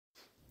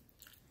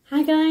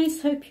Hi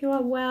guys, hope you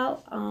are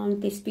well on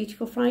this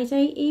beautiful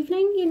Friday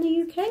evening in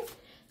the UK.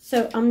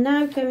 So I'm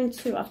now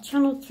I've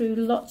channeled through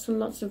lots and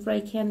lots of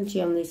Reiki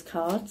energy on these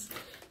cards.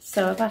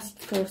 So I've asked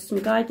for some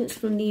guidance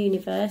from the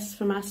universe,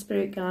 from our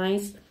spirit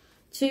guides,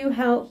 to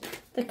help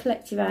the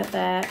collective out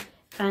there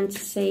and to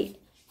see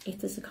if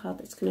there's a card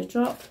that's going to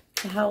drop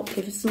to help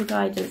give us some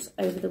guidance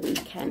over the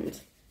weekend.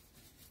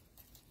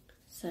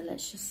 So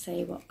let's just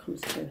see what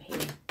comes through here.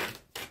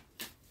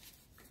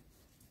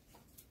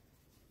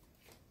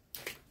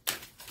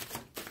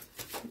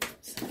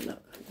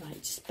 Look,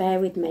 right, just bear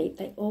with me.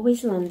 They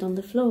always land on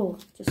the floor.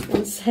 Just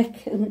 1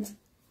 second.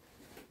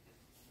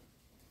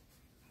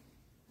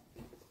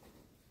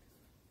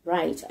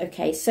 Right,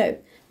 okay, so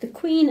the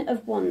Queen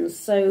of Wands.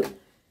 So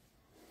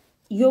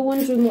you're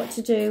wondering what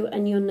to do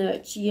and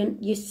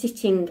you're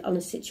sitting on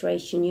a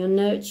situation. You're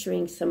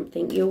nurturing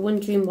something. You're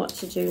wondering what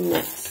to do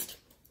next.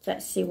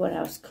 Let's see what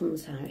else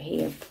comes out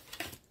here.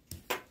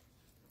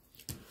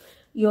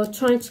 You're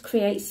trying to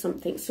create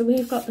something. So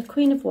we've got the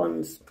Queen of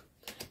Wands.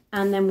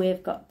 And then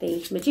we've got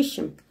the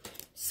Magician.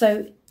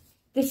 So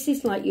this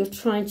is like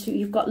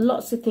you've got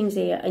lots of things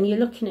here and you're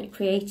looking at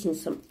creating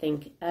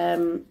something.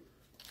 You're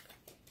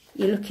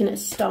looking at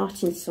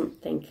starting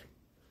something.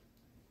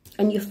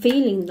 And you're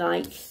feeling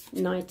like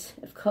Knight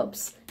of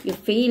Cups. You're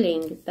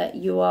feeling that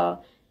you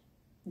are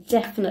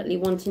definitely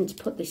wanting to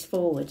put this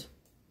forward.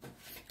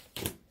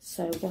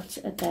 So what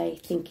are they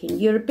thinking?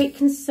 You're a bit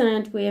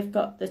concerned. We've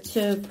got the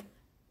Two of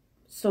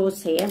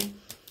Swords here.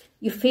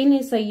 You're feeling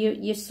as though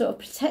you're sort of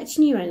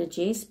protecting your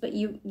energies, but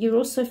you're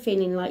also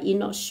feeling like you're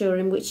not sure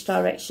in which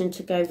direction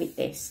to go with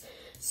this.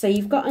 So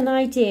you've got an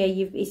idea,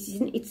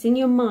 it's in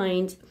your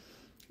mind,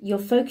 you're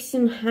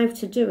focusing on how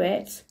to do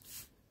it,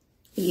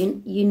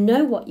 you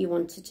know what you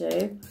want to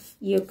do,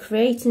 you're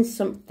creating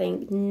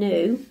something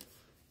new,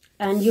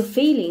 and you're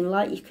feeling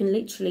like you can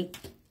literally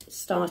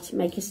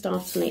make a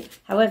start on it.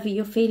 However,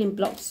 you're feeling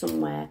blocked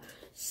somewhere.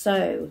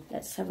 So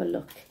let's have a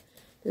look.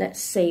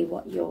 Let's see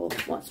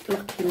what's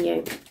blocking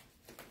you.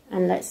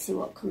 And let's see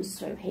what comes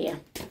through here.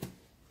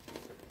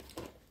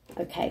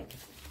 Okay,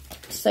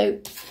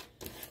 so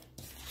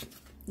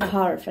the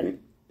Hierophant.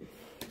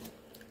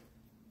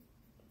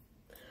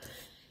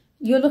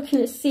 You're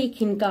looking at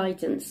seeking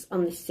guidance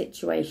on this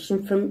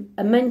situation from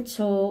a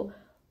mentor,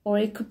 or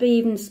it could be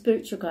even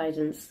spiritual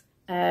guidance.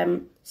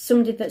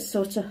 Somebody that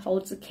sort of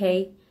holds the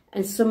key,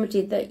 and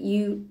somebody that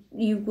you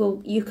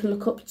can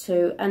look up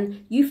to,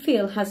 and you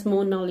feel has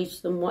more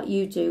knowledge than what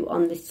you do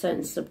on this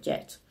certain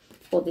subject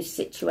or this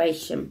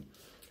situation.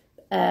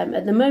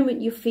 At the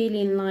moment you're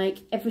feeling like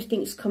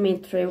everything's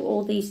coming through,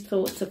 all these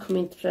thoughts are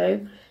coming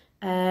through.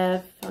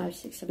 5,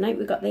 6, 7, 8,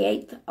 we've got the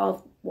 8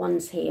 of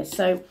Wands here.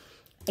 So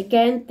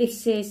again,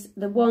 this is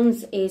the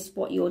Wands is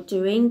what you're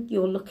doing,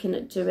 you're looking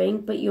at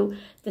doing, but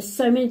there's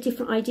so many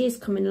different ideas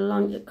coming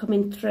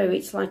through.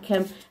 It's like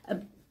a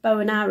bow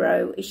and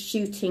arrow is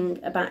shooting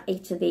about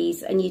 8 of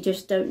these, and you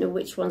just don't know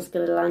which one's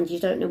going to land. You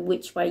don't know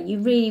which way. You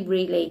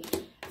really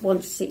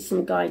want to seek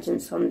some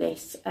guidance on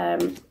this,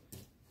 and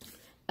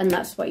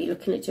that's what you're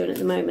looking at doing at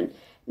the moment.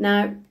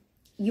 Now,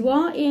 you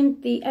are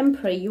in the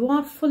Emperor. You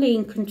are fully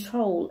in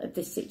control of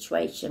this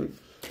situation,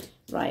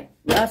 right?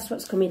 That's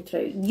what's coming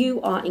through.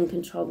 You are in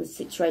control of the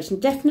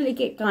situation. Definitely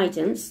get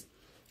guidance.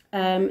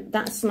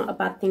 That's not a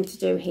bad thing to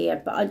do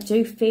here, but I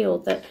do feel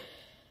that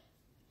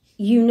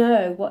you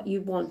know what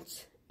you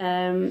want.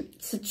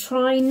 So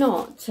try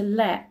not to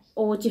let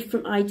all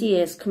different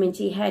ideas come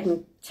into your head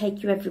and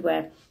take you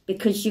everywhere,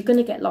 because you're going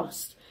to get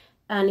lost.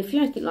 And if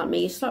you're anything like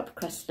me, you start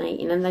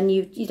procrastinating and then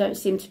you don't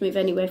seem to move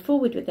anywhere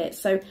forward with it.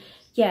 So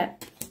yeah,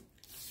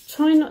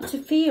 try not to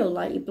feel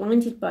like you're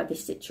blinded by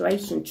this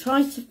situation.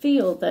 Try to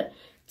feel that,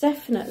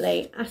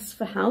 definitely ask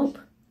for help,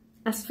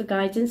 ask for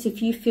guidance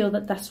if you feel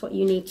that that's what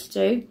you need to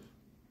do.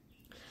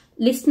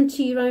 Listen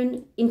to your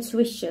own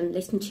intuition,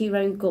 listen to your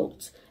own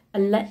gut,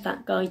 and let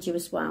that guide you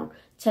as well.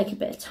 Take a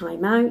bit of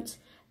time out,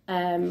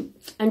 and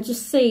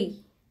just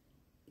see,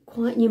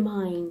 quieten your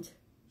mind.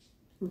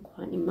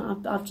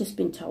 I've just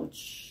been told,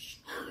 shh.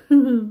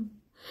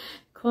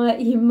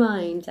 Quiet your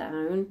mind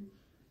down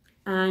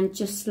and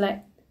just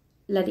let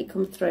it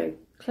come through.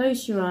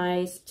 Close your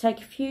eyes, take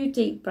a few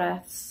deep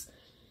breaths,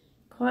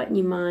 quieten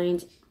your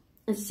mind,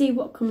 and see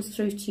what comes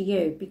through to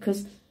you,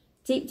 because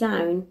deep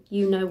down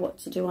you know what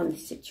to do on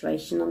this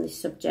situation, on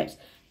this subject.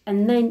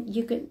 And then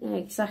you're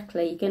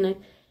gonna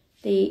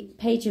the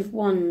Page of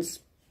Wands,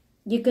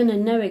 you're gonna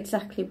know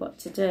exactly what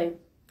to do.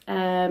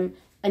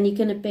 And you're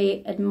going to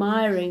be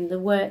admiring the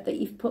work that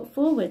you've put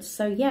forward.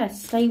 So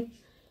yes, think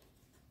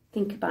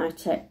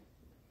about it.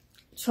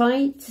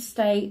 Try to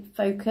stay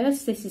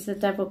focused. This is the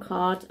Devil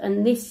card,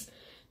 and this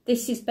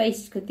is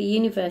basically the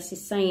universe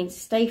is saying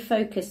stay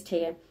focused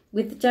here.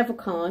 With the Devil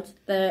card,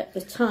 they're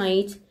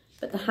tied,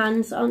 but the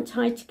hands aren't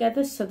tied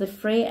together, so they're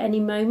free at any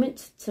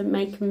moment to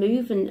make a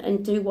move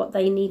and do what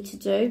they need to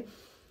do.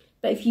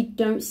 But if you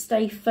don't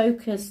stay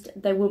focused,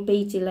 there will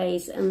be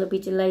delays, and there'll be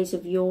delays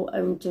of your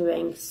own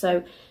doing.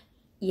 So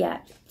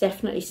yeah,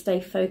 definitely stay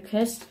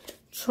focused.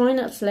 Try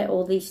not to let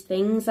all these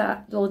things,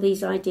 all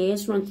these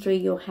ideas run through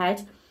your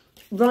head.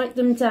 write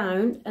them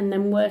down and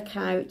then work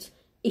out,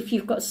 if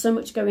you've got so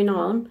much going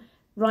on,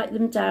 write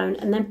them down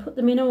and then put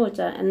them in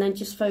order, and then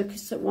just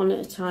focus at one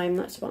at a time.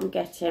 That's what I'm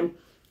getting.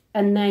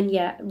 And then,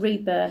 yeah,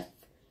 rebirth.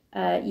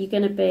 You're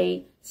going to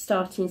be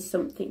starting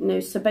something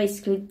new. So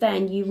basically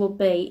then you will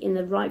be in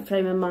the right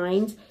frame of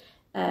mind.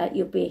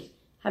 You'll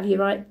have your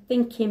right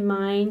thinking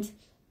mind,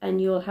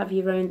 and you'll have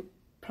your own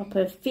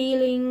proper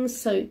feelings.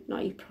 So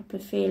not your proper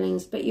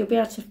feelings, but you'll be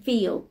able to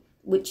feel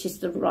which is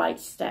the right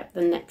step,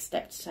 the next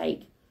step to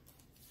take.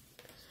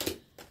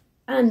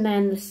 And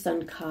then the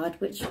Sun card,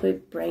 which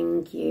would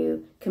bring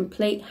you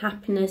complete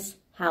happiness,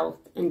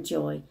 health and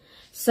joy.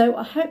 So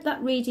I hope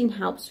that reading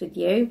helps with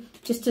you.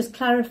 Just as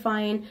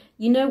clarifying,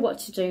 you know what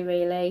to do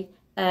really.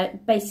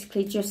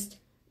 Basically just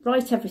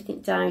write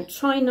everything down.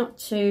 Try not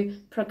to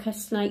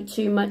procrastinate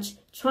too much.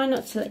 Try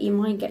not to let your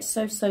mind get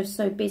so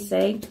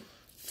busy.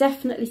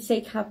 Definitely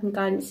seek help and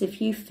guidance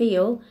if you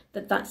feel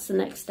that that's the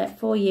next step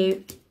for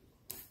you.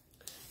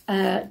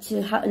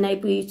 To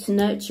enable you to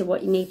nurture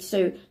what you need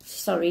to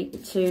do,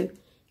 to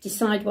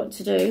decide what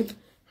to do.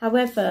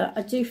 However,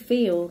 I do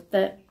feel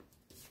that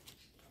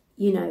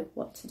you know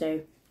what to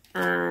do,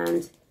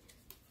 and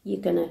you're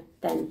gonna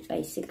then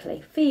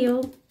basically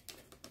feel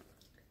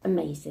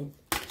amazing.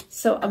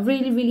 So I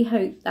really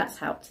hope that's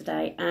helped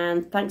today,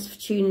 and thanks for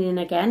tuning in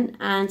again,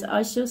 and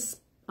I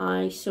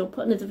shall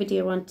put another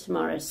video on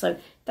tomorrow. So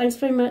thanks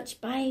very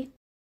much. Bye.